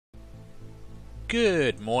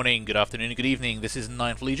Good morning, good afternoon, good evening. This is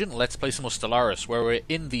 9th Legion. Let's play some more Stellaris, where we're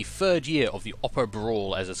in the third year of the Upper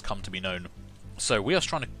Brawl, as it's come to be known. So we are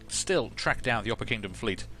trying to still track down the Upper Kingdom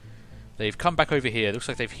fleet. They've come back over here. Looks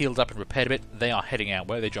like they've healed up and repaired a bit. They are heading out.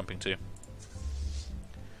 Where are they jumping to?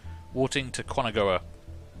 Warting to Quanagoa,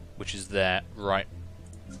 which is there. Right.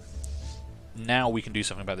 Now we can do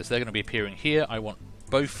something about this. They're going to be appearing here. I want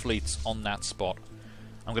both fleets on that spot.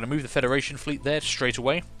 I'm going to move the Federation fleet there straight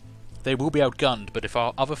away. They will be outgunned, but if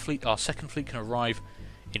our other fleet, our second fleet, can arrive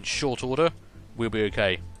in short order, we'll be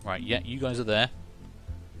okay. Right, yeah, you guys are there.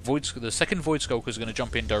 The second Void Skulker is going to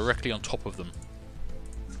jump in directly on top of them.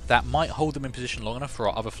 That might hold them in position long enough for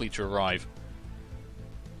our other fleet to arrive.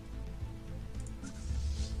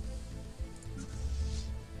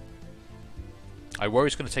 I worry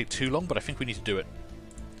it's going to take too long, but I think we need to do it.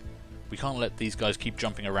 We can't let these guys keep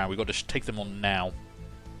jumping around. We've got to take them on now.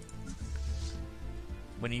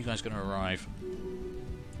 When are you guys going to arrive?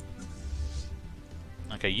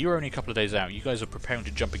 Okay, you're only a couple of days out. You guys are preparing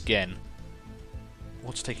to jump again.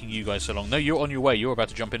 What's taking you guys so long? No, you're on your way. You're about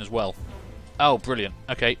to jump in as well. Oh, brilliant.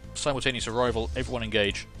 Okay, simultaneous arrival. Everyone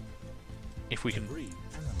engage. If we can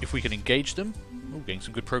engage them... Oh, getting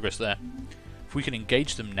some good progress there. If we can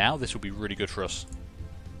engage them now, this will be really good for us.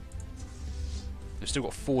 They've still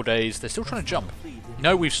got 4 days. They're still trying to jump.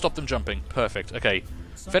 No, we've stopped them jumping. Perfect. Okay.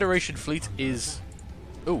 Federation fleet is...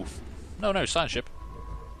 Ooh. No, science ship.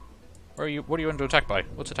 Where are you? What are you under attack by?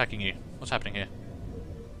 What's attacking you? What's happening here?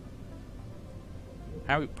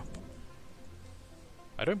 How...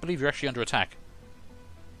 I don't believe you're actually under attack.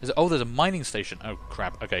 Oh, there's a mining station. Oh,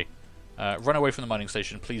 crap. Okay. Run away from the mining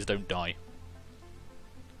station. Please don't die.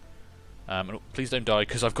 Please don't die,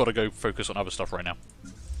 because I've got to go focus on other stuff right now.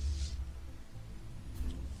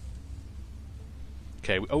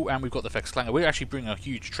 Okay, oh, and we've got the Vex Clanger. We're actually bringing a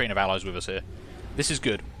huge train of allies with us here. This is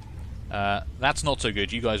good. That's not so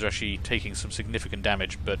good. You guys are actually taking some significant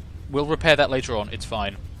damage, but we'll repair that later on. It's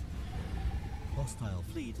fine. Hostile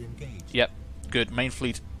fleet engaged. Yep, good. Main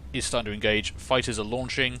fleet is starting to engage. Fighters are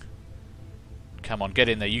launching. Come on, get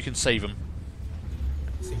in there. You can save them.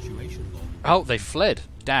 Situation log. Oh, they fled.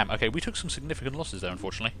 Damn. Okay, we took some significant losses there,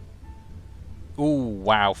 unfortunately. Ooh,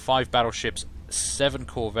 wow. 5 battleships, 7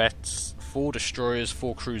 corvettes, 4 destroyers,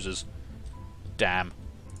 4 cruisers. Damn.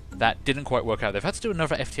 That didn't quite work out. They've had to do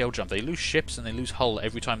another FTL jump. They lose ships and they lose hull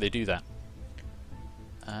every time they do that.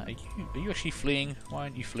 Are you actually fleeing? Why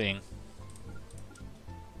aren't you fleeing?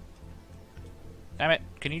 Damn it.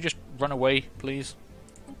 Can you just run away, please?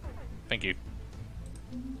 Thank you.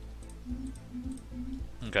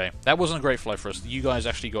 Okay. That wasn't a great flight for us. You guys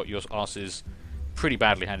actually got your asses pretty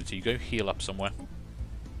badly handed to you. Go heal up somewhere.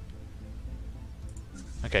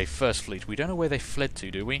 Okay, first fleet. We don't know where they fled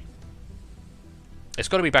to, do we? It's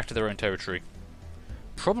got to be back to their own territory.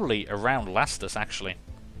 Probably around Lastus, actually.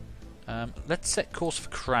 Let's set course for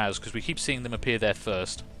Kraz, because we keep seeing them appear there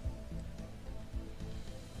first.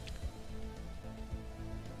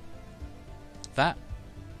 That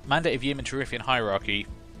Mandate of Yemen Terrifian hierarchy,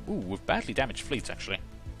 ooh, with badly damaged fleets, actually,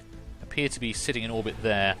 appear to be sitting in orbit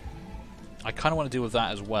there. I kind of want to deal with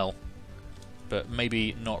that as well, but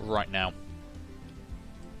maybe not right now.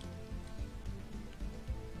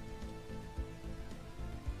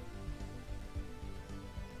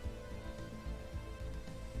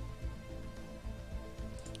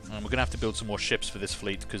 We're going to have to build some more ships for this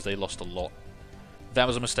fleet because they lost a lot. That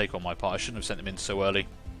was a mistake on my part. I shouldn't have sent them in so early.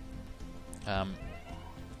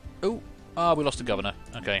 We lost a governor.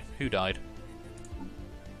 Okay, who died?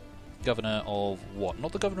 Governor of what?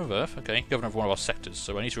 Not the governor of Earth. Okay, governor of one of our sectors.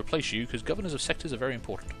 So I need to replace you because governors of sectors are very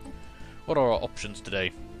important. What are our options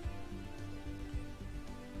today?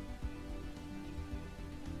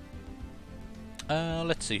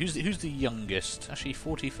 Let's see. Who's the youngest? Actually,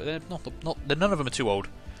 40. They're none of them are too old.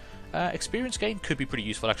 Experience gain could be pretty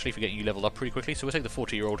useful actually for getting you leveled up pretty quickly, so we'll take the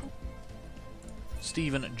 40-year-old.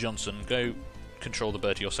 Stephen Johnson, go control the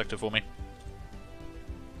Bertios sector for me.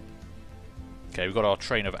 Okay, we've got our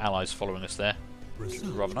train of allies following us there.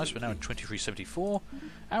 Rather nice. We're now in 2374,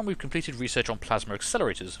 and we've completed research on plasma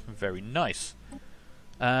accelerators. Very nice.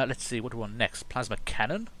 Let's see, what do we want next? Plasma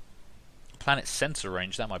cannon? Planet sensor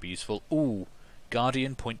range, that might be useful. Ooh,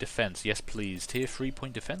 Guardian point defense. Yes, please. Tier 3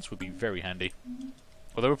 point defense would be very handy.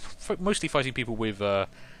 Although we're mostly fighting people with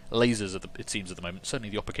lasers, it seems, at the moment. Certainly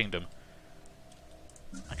the Upper Kingdom.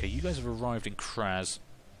 Okay, you guys have arrived in Kraz.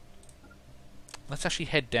 Let's actually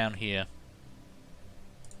head down here.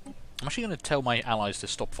 I'm actually going to tell my allies to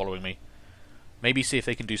stop following me. Maybe see if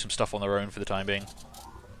they can do some stuff on their own for the time being.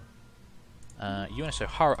 UNSO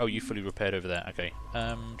Hara... Oh, you fully repaired over there. Okay.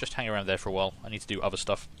 Just hang around there for a while. I need to do other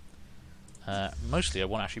stuff. Mostly I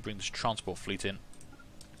want to actually bring this transport fleet in.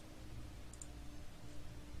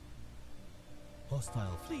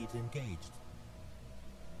 Hostile fleet engaged.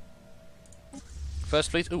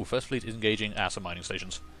 First fleet? Ooh, first fleet is engaging some mining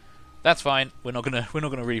stations. That's fine. We're not gonna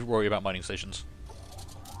really worry about mining stations.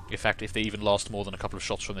 In fact, if they even last more than a couple of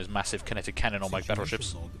shots from this massive kinetic cannon on my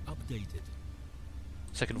battleships.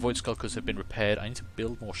 Second Void Skulkers have been repaired. I need to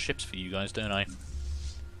build more ships for you guys, don't I?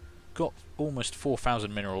 Got almost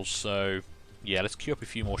 4,000 minerals, so yeah, let's queue up a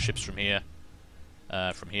few more ships from here.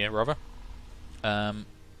 Let's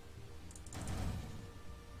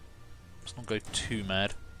not go too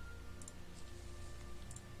mad.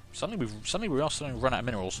 Suddenly we are starting to run out of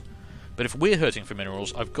minerals. But if we're hurting for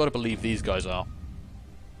minerals, I've got to believe these guys are.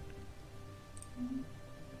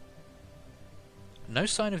 No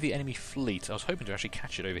sign of the enemy fleet. I was hoping to actually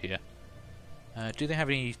catch it over here. Do they have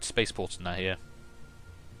any spaceports in that here?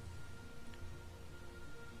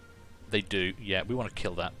 They do. Yeah, we want to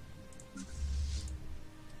kill that.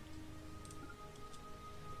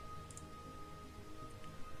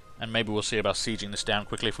 And maybe we'll see about sieging this down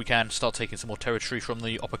quickly if we can. Start taking some more territory from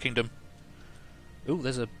the Upper Kingdom. Ooh,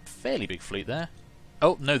 there's a fairly big fleet there.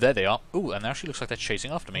 Oh, no, there they are. Ooh, and now she looks like they're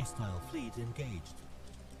chasing after me. Hostile fleet engaged.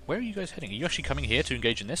 Where are you guys heading? Are you actually coming here to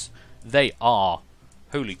engage in this? They are.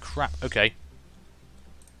 Holy crap. Okay.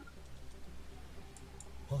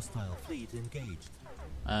 Hostile fleet engaged.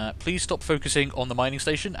 Please stop focusing on the mining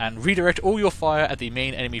station and redirect all your fire at the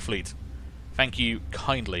main enemy fleet. Thank you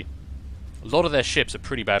kindly. A lot of their ships are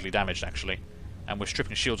pretty badly damaged, actually. And we're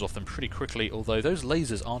stripping shields off them pretty quickly, although those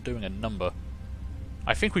lasers aren't doing a number.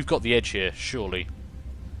 I think we've got the edge here, surely.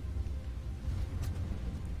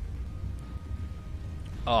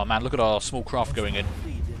 Oh man, look at our small craft going in.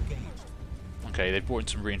 Okay, they've brought in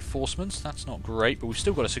some reinforcements. That's not great, but we've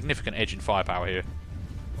still got a significant edge in firepower here.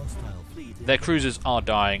 Their cruisers are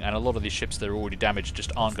dying, and a lot of these ships that are already damaged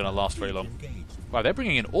just aren't going to last very long. Wow, they're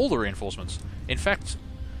bringing in all the reinforcements. In fact...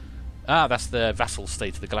 that's the vassal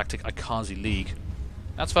state, the Galactic Akazi League.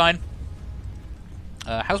 That's fine.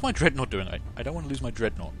 How's my Dreadnought doing? I don't want to lose my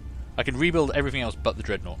Dreadnought. I can rebuild everything else but the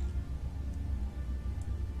Dreadnought.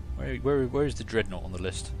 Where is the Dreadnought on the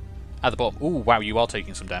list? At the bottom. Ooh, wow, you are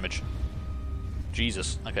taking some damage.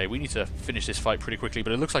 Jesus. Okay, we need to finish this fight pretty quickly,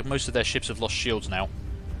 but it looks like most of their ships have lost shields now.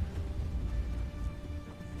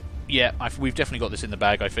 Yeah, we've definitely got this in the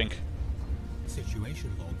bag, I think.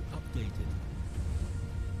 Situation log updated.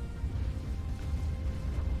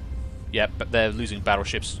 Yeah, but they're losing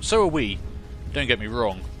battleships. So are we. Don't get me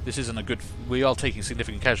wrong. This isn't a good... We are taking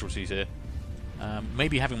significant casualties here.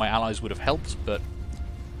 Maybe having my allies would have helped, but...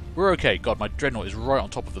 We're okay. God, my Dreadnought is right on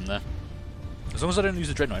top of them there. As long as I don't lose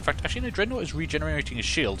the Dreadnought. In fact, actually, no, Dreadnought is regenerating his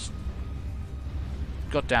shields.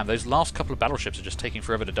 God damn, those last couple of battleships are just taking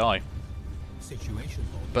forever to die.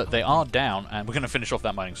 But they are down, and we're going to finish off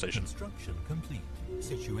that mining station.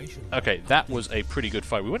 Okay, that was a pretty good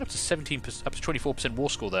fight. We went up to 17%, up to 24% war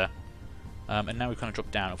score there. And now we've kind of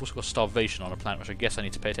dropped down. I've also got starvation on a planet, which I guess I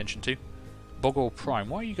need to pay attention to. Boggle Prime,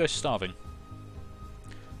 why are you guys starving?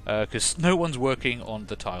 Because no one's working on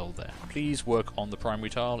the tile there. Please work on the primary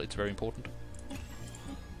tile, it's very important.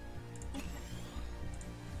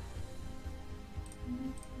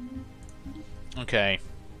 Okay.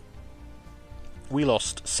 We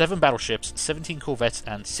lost 7 battleships, 17 corvettes,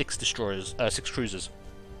 and 6 destroyers, 6 cruisers.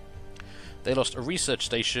 They lost a research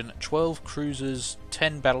station, 12 cruisers,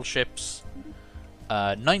 10 battleships,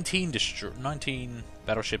 19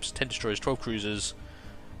 battleships, 10 destroyers, 12 cruisers,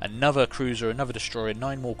 another cruiser, another destroyer,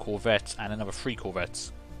 9 more corvettes, and another 3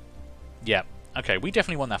 corvettes. Yeah, okay, we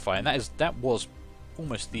definitely won that fight, and that was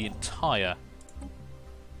almost the entire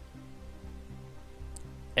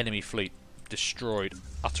enemy fleet destroyed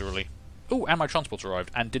utterly. Oh, and my transports arrived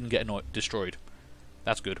and didn't get destroyed.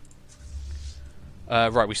 That's good.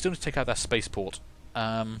 Right, we still need to take out that spaceport.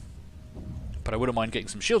 But I wouldn't mind getting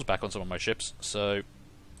some shields back on some of my ships, so...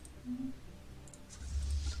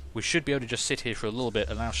 We should be able to just sit here for a little bit,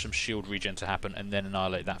 allow some shield regen to happen, and then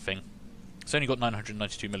annihilate that thing. It's only got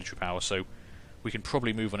 992 military power, so we can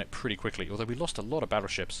probably move on it pretty quickly, although we lost a lot of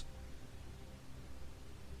battleships.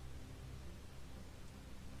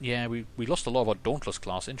 Yeah, we lost a lot of our Dauntless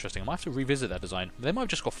class. Interesting. I might have to revisit that design. They might have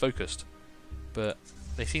just got focused, but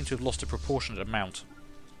they seem to have lost a proportionate amount.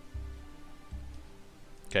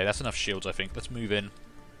 Okay, that's enough shields, I think. Let's move in,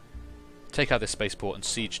 take out this spaceport, and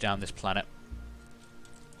siege down this planet.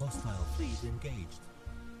 Hostile fleet engaged.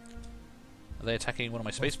 Are they attacking one of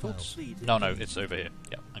my spaceports? No, it's over here.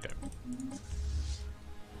 Yeah, okay.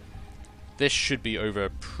 This should be over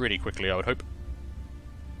pretty quickly, I would hope.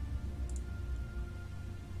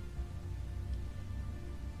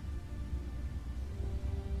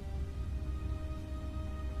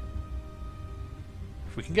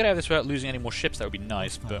 If we can get out of this without losing any more ships, that would be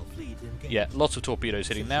nice, but Hostile fleet engaged. yeah, lots of torpedoes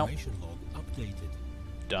hitting now. Situation log updated.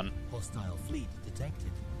 Done. Hostile fleet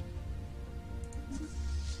detected.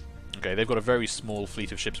 Okay, they've got a very small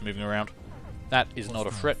fleet of ships moving around. That is not a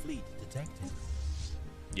Hostile threat. fleet detected.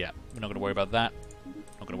 Yeah, we're not going to worry about that.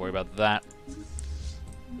 Not going to worry about that.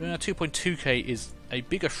 2.2k is a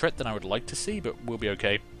bigger threat than I would like to see, but we'll be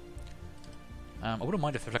okay. I wouldn't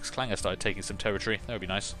mind if the Flex Clanger started taking some territory. That would be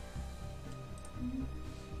nice.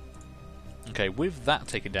 Okay, with that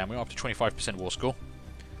taken down, we're up to 25% war score.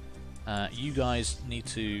 You guys need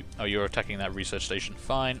to... Oh, you're attacking that research station.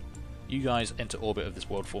 Fine. You guys enter orbit of this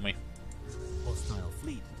world for me. Hostile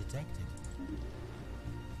fleet detected.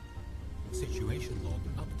 Situation log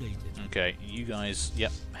updated. Okay, you guys,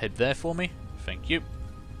 yep, head there for me. Thank you.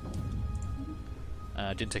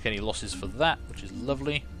 Didn't take any losses for that, which is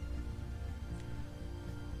lovely.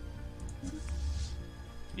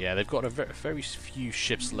 Yeah, they've got a very few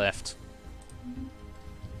ships left.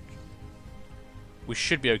 We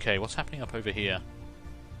should be okay. What's happening up over here?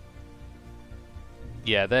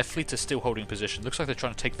 Yeah, their fleets are still holding position. Looks like they're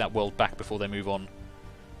trying to take that world back before they move on,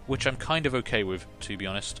 which I'm kind of okay with, to be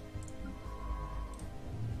honest.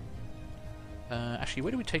 Actually,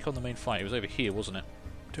 where did we take on the main fight? It was over here, wasn't it?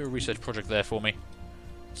 Do a research project there for me.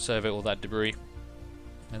 Survey all that debris.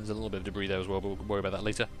 And there's a little bit of debris there as well, but we'll worry about that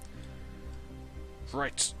later.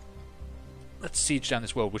 Right. Let's siege down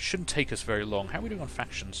this world, which shouldn't take us very long. How are we doing on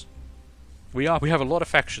factions? We have a lot of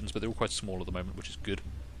factions, but they're all quite small at the moment, which is good.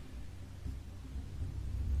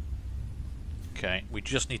 Okay, we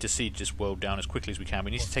just need to siege this world down as quickly as we can.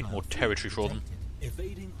 We need to take more territory for them.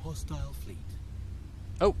 Evading hostile fleet.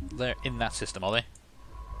 Oh, they're in that system, are they?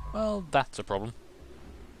 Well, that's a problem.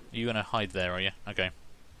 Are you going to hide there, are you? Okay.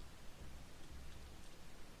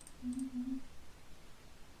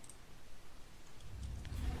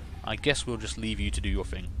 I guess we'll just leave you to do your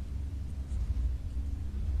thing.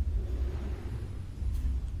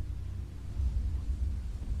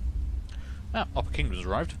 Ah, Upper Kingdom's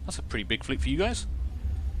arrived. That's a pretty big fleet for you guys.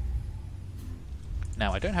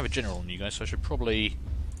 Now, I don't have a general on you guys, so I should probably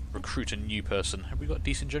recruit a new person. Have we got a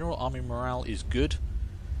decent general? Army morale is good.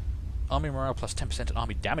 Army morale plus 10% and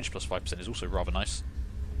army damage plus 5% is also rather nice.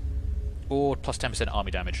 Or plus 10%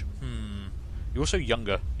 army damage. You're also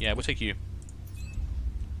younger. Yeah, we'll take you.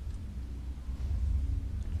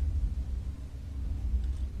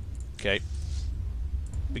 Okay.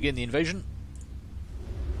 Begin the invasion.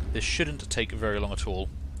 This shouldn't take very long at all.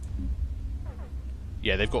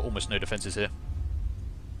 Yeah, they've got almost no defences here.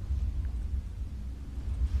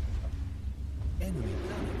 Enemy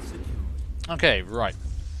planet secured. Okay, right.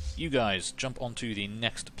 You guys, jump onto the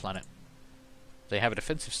next planet. They have a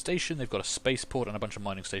defensive station, they've got a spaceport and a bunch of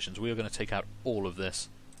mining stations. We are going to take out all of this.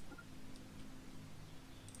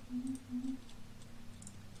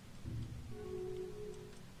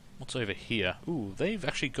 What's over here? Ooh, they've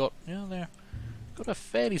actually got... Yeah, they've got a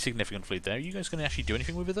fairly significant fleet there. Are you guys going to actually do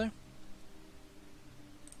anything with it, though?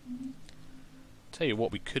 Tell you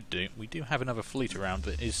what we could do. We do have another fleet around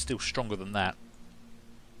that is still stronger than that.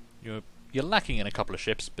 You're lacking in a couple of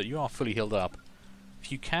ships, but you are fully healed up.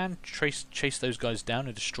 If you can chase those guys down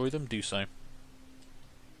and destroy them, do so.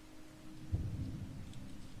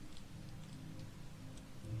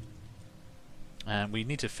 And we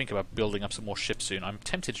need to think about building up some more ships soon. I'm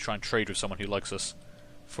tempted to try and trade with someone who likes us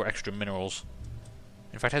for extra minerals.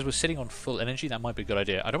 In fact, as we're sitting on full energy, that might be a good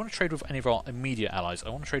idea. I don't want to trade with any of our immediate allies. I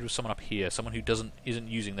want to trade with someone up here, someone who isn't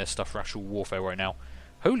using their stuff for actual warfare right now.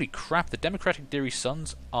 Holy crap, the Democratic Dairy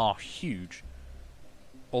Suns are huge.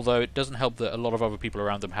 Although it doesn't help that a lot of other people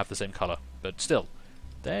around them have the same colour. But still,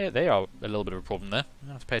 they are a little bit of a problem there. I'm going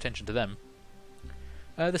to have to pay attention to them.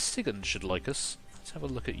 The Sigans should like us. Let's have a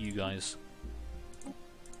look at you guys.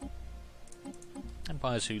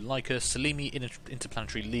 Empires who like us. Salimi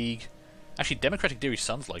Interplanetary League. Actually, Democratic Dairy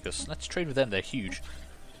Suns like us. Let's trade with them, they're huge.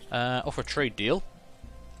 Offer a trade deal.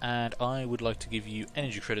 And I would like to give you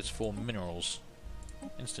energy credits for minerals.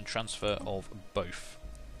 Instant transfer of both.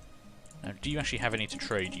 Now, do you actually have any to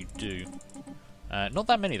trade? You do. Not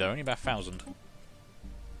that many though, only about 1,000.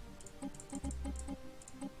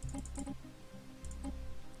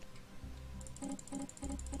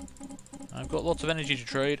 I've got lots of energy to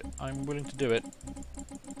trade. I'm willing to do it.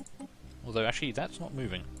 Although, actually, that's not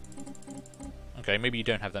moving. Okay, maybe you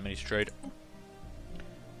don't have that many to trade.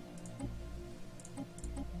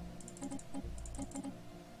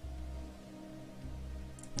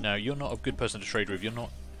 No, you're not a good person to trade with. You're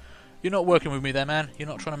not working with me there, man. You're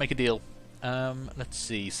not trying to make a deal. Let's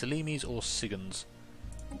see. Salimis or Sigans?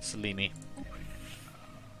 Salimi.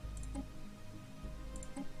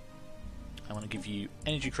 I want to give you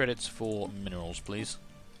energy credits for minerals, please.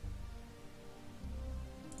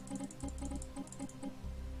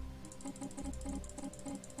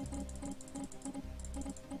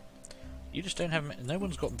 You just don't have... No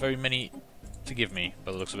one's got very many to give me,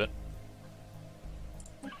 by the looks of it.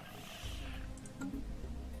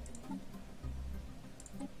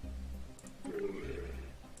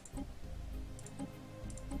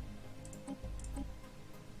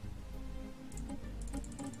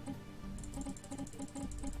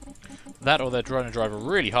 That or they're trying to drive a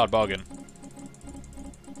really hard bargain.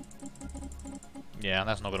 Yeah,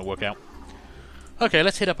 that's not going to work out. Okay,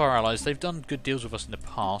 let's hit up our allies. They've done good deals with us in the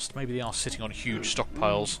past. Maybe they are sitting on huge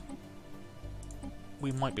stockpiles.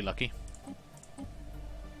 We might be lucky.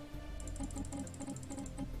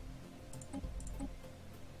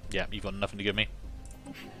 Yeah, you've got nothing to give me.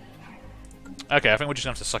 Okay, I think we're just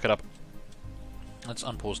going to have to suck it up. Let's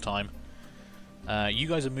unpause time. You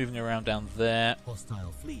guys are moving around down there.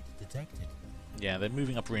 Hostile fleet detected. Yeah, they're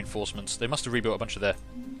moving up reinforcements. They must have rebuilt a bunch of their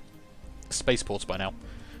spaceports by now.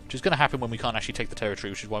 Which is going to happen when we can't actually take the territory,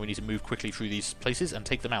 which is why we need to move quickly through these places and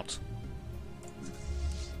take them out.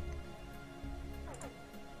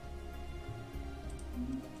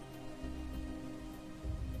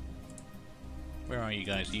 Where are you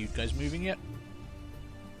guys? Are you guys moving yet?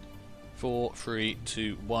 4, 3,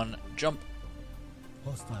 2, 1, jump.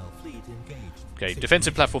 Hostile fleet engaged. Okay,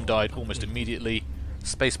 defensive platform died almost immediately.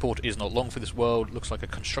 Spaceport is not long for this world. Looks like a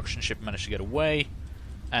construction ship managed to get away.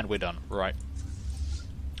 And we're done. Right.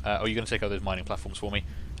 Are you going to take out those mining platforms for me?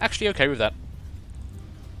 Actually, okay with that.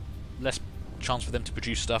 Less chance for them to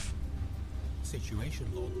produce stuff. Situation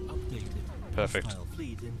log updated. Perfect. Hostile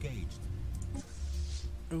fleet engaged.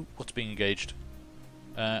 Ooh, what's being engaged?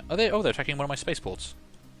 Are they? Oh, they're attacking one of my spaceports.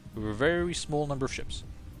 With a very small number of ships.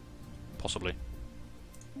 Possibly.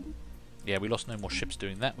 Yeah, we lost no more ships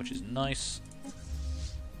doing that, which is nice.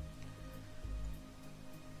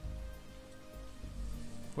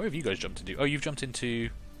 Where have you guys jumped into? Oh, you've jumped into...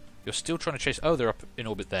 You're still trying to chase... Oh, they're up in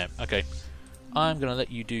orbit there. Okay. I'm going to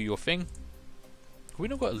let you do your thing. Have we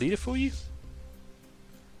not got a leader for you?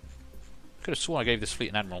 Could have sworn I gave this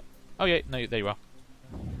fleet an admiral. Oh, yeah. No, there you are.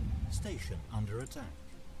 Station under attack.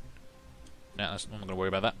 No, I'm not going to worry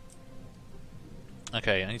about that.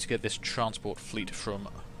 Okay, I need to get this transport fleet from...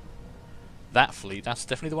 That fleet. That's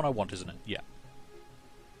definitely the one I want, isn't it? Yeah.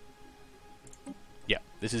 Yeah,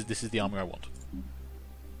 this is the army I want.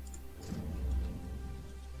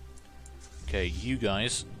 Okay, you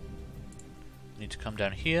guys need to come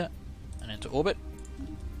down here and into orbit.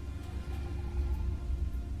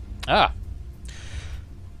 Ah!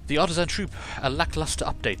 The Artisan Troop, a lackluster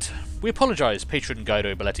update. We apologise, Patron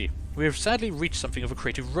Guido Belletti. We have sadly reached something of a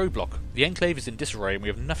creative roadblock. The Enclave is in disarray and we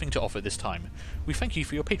have nothing to offer this time. We thank you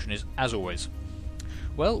for your patronage, as always.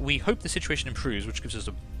 Well, we hope the situation improves, which gives us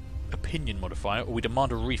an opinion modifier, or we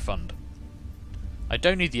demand a refund. I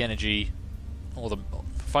don't need the energy, or the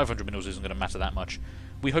 500 minerals isn't going to matter that much.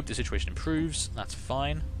 We hope the situation improves, that's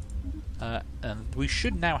fine. And we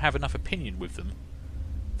should now have enough opinion with them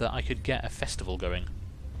that I could get a festival going.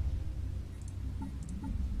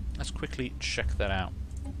 Let's quickly check that out.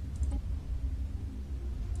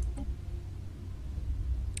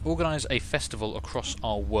 Organise a festival across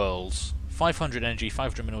our worlds. 500 energy,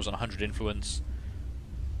 500 minerals, and 100 influence.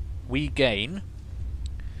 We gain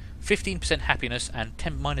 15% happiness and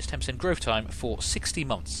minus 10% growth time for 60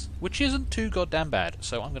 months, which isn't too goddamn bad,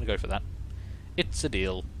 so I'm going to go for that. It's a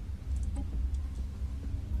deal.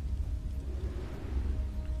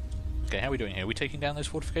 Okay, how are we doing here? Are we taking down those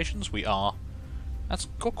fortifications? We are. That's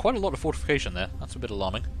got quite a lot of fortification there. That's a bit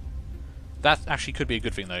alarming. That actually could be a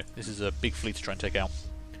good thing, though. This is a big fleet to try and take out.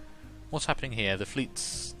 What's happening here? The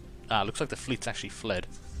fleet's... Ah, looks like the fleet's actually fled.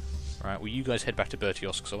 Right, well you guys head back to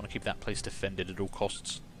Bertios, because I want to keep that place defended at all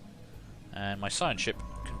costs. And my science ship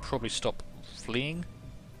can probably stop fleeing.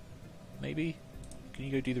 Maybe? Can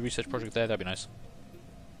you go do the research project there? That'd be nice.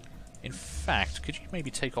 In fact, could you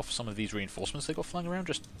maybe take off some of these reinforcements they got flying around?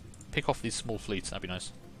 Just pick off these small fleets, that'd be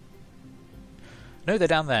nice. No, they're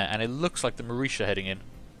down there, and it looks like the Mauritia heading in.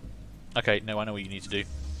 Okay, no, I know what you need to do.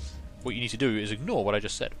 What you need to do is ignore what I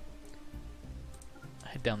just said.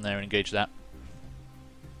 Head down there and engage that.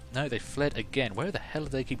 No, they fled again. Where the hell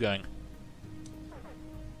did they keep going?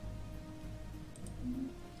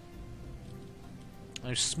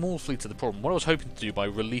 Those small fleets are the problem. What I was hoping to do by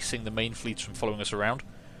releasing the main fleets from following us around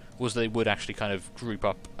was they would actually kind of group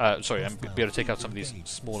up... sorry, and be able to take out some of these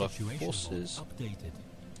smaller forces.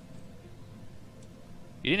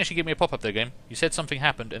 You didn't actually give me a pop-up there, game. You said something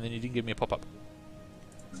happened, and then you didn't give me a pop-up.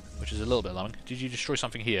 Which is a little bit alarming. Did you destroy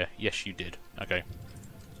something here? Yes, you did. Okay.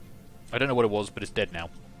 I don't know what it was, but it's dead now.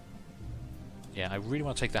 Yeah, I really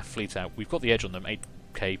want to take that fleet out. We've got the edge on them,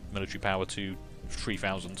 8k military power to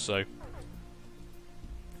 3,000, so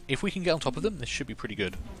if we can get on top of them, this should be pretty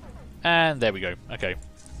good. And there we go. Okay.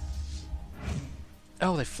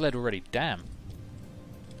 Oh, they fled already. Damn.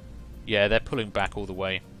 Yeah, they're pulling back all the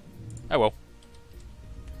way. Oh well.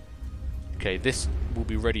 Okay, this will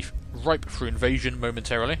be ready, ripe for invasion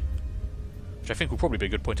momentarily, which I think will probably be a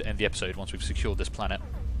good point to end the episode once we've secured this planet.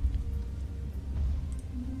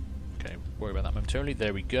 Okay, worry about that momentarily.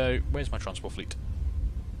 There we go. Where's my transport fleet?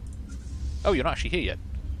 Oh, you're not actually here yet.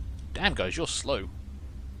 Damn, guys, you're slow.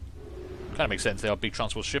 Kind of makes sense. They are big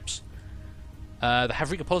transport ships. The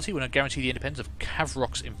Havrika policy will not guarantee the independence of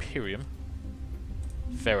Kavrok's Imperium.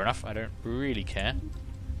 Fair enough. I don't really care.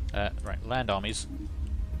 Right, land armies.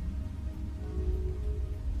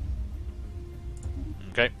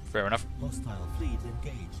 Okay, fair enough. Hostile fleet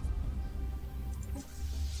engaged.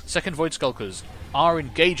 Second Void Skulkers are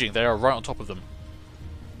engaging. They are right on top of them.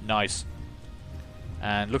 Nice.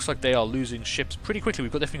 And looks like they are losing ships pretty quickly.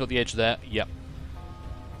 We've definitely got the edge there. Yep.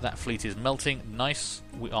 That fleet is melting. Nice.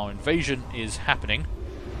 Our invasion is happening.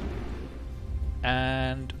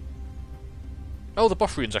 And... oh, the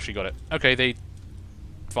Bothrians actually got it. Okay, they...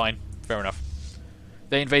 fine. Fair enough.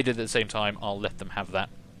 They invaded at the same time. I'll let them have that.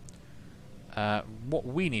 What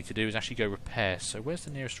we need to do is actually go repair. So where's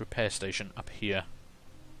the nearest repair station? Up here.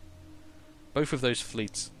 Both of those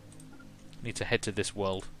fleets need to head to this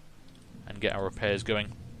world and get our repairs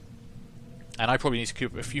going. And I probably need to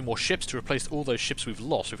keep a few more ships to replace all those ships we've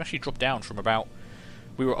lost. We've actually dropped down from about...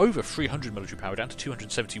 we were over 300 military power down to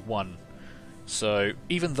 271. So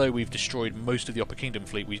even though we've destroyed most of the Upper Kingdom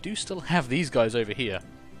fleet, we do still have these guys over here.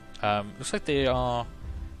 Looks like they are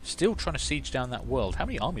still trying to siege down that world. How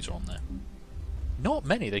many armies are on there? Not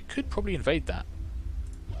many. They could probably invade that.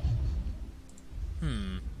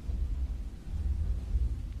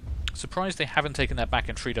 Surprised they haven't taken that back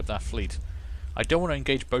and freed up that fleet. I don't want to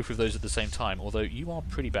engage both of those at the same time, although you are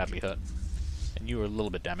pretty badly hurt. And you are a little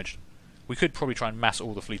bit damaged. We could probably try and mass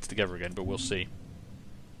all the fleets together again, but we'll see.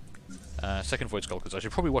 Second Void Skulkers. I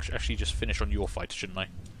should probably actually just finish on your fight, shouldn't I?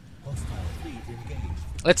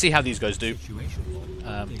 Let's see how these guys do.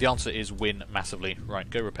 The answer is win massively. Right,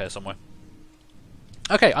 go repair somewhere.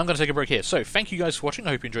 Okay, I'm going to take a break here. So, thank you guys for watching. I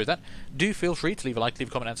hope you enjoyed that. Do feel free to leave a like, leave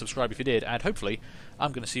a comment, and subscribe if you did. And hopefully,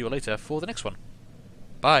 I'm going to see you later for the next one.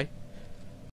 Bye.